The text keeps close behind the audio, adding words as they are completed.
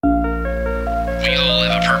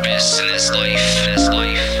purpose in this life.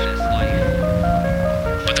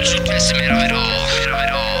 But there's no testament of it all.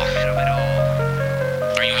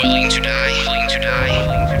 Are you willing to die?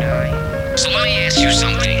 So let me ask you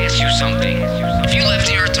something. If you left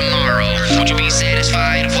the earth tomorrow, would you be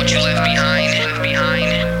satisfied with what you left behind?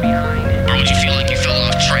 Or would you feel like you fell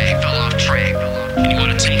off track? And you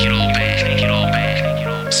want to take it all back?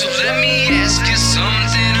 So let me ask you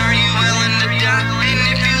something. Are you willing to die? And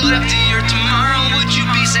if you left the earth tomorrow, would you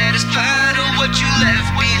be satisfied with what you left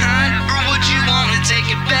behind? Or would you want to take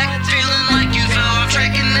it back? Feeling like you fell off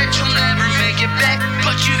track and that you'll never make it back.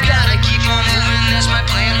 But you gotta keep on moving, that's my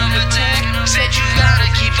plan of attack. Said you gotta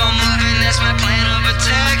keep on moving, that's my plan of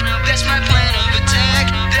attack. That's my plan of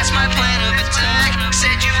attack.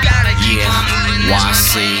 Said you gotta keep on moving, that's my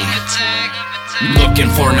plan of attack. Looking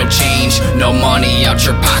for no change, no money out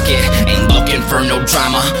your pocket. Ain't looking for no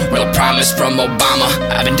drama, real promise from Obama.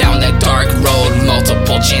 I've been down that dark road,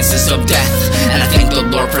 multiple chances of death, and I thank the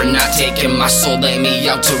Lord for not taking my soul, lay me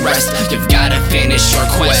out to rest. You've gotta finish your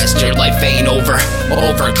quest, your life ain't over.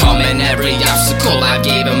 Overcoming every obstacle, I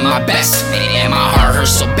gave it my best. And my heart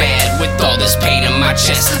hurts so bad with all this pain in my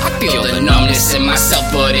chest. I feel the numbness in myself,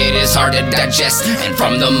 but it is hard to digest. And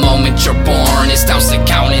from the moment you're born, it starts to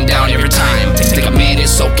counting down every time. Take a minute,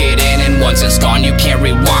 soak it in, and once it's gone, you can't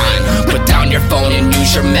rewind. Put down your phone and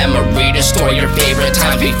use your memory to store your favorite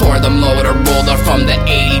times before the Motorola from the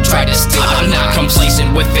 80s tried to steal. I'm not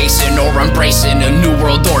complacent with facing or embracing a new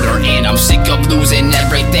world order, and I'm sick of losing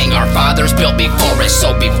everything our fathers built before us.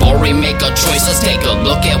 So before we make a choice, let's take a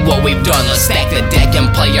look at what we've done. Let's stack the deck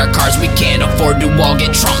and play our cards. We can't afford to all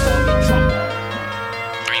get drunk.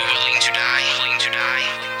 Are you willing to die?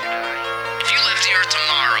 If you left the earth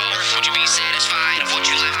tomorrow, would you be satisfied with what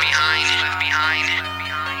you left behind? And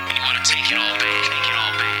you want to take it all back?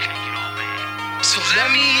 So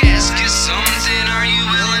let me ask you something. Are you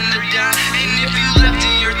willing to die? And if you left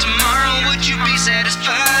the earth tomorrow, would you be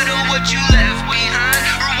satisfied with what you left behind?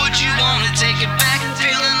 Or would you want to take it back?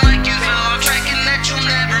 Feeling like you fell off track and that you'll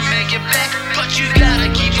never make it back. But you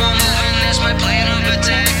gotta keep on moving, that's my plan of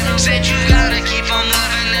attack. Said you gotta keep on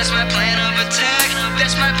moving, that's my plan of attack.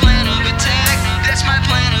 That's my plan of attack.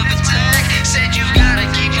 Said you gotta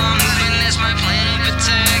keep on moving, that's my plan of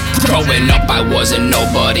attack. Growing up, I wasn't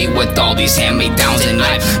nobody with all these hand-me-downs, and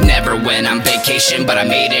I've never went on vacation, but I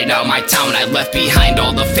made it out my town. I left behind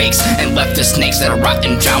all the fakes and left the snakes that are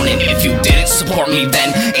rotten drowning. If you didn't support me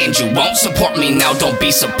then, and you won't support me now, don't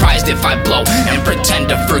be surprised if I blow and pretend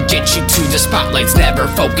to forget you too. The spotlight's never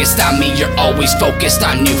focused on me, you're always focused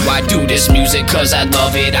on you. I do this music cause I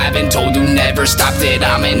love it, I've been told to never stop it.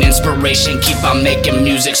 I'm an inspiration, keep on making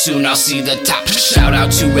music, soon I'll see the top. Shout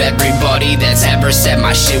out to everybody that's ever said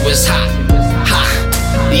my shit was hot.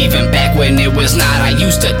 Even back when it was not, I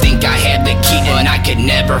used to think I had the key, and I could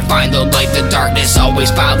never find the light. The darkness always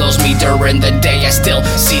follows me during the day. I still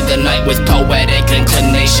see the night with poetic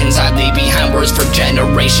inclinations. I leave behind words for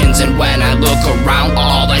generations, and when I look around,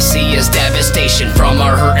 all I see is devastation from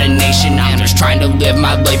our hurting nation. I'm just trying to live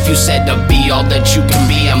my life. You said to be all that you can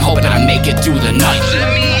be, I'm hoping I make it through the night.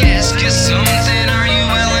 Let me ask you something.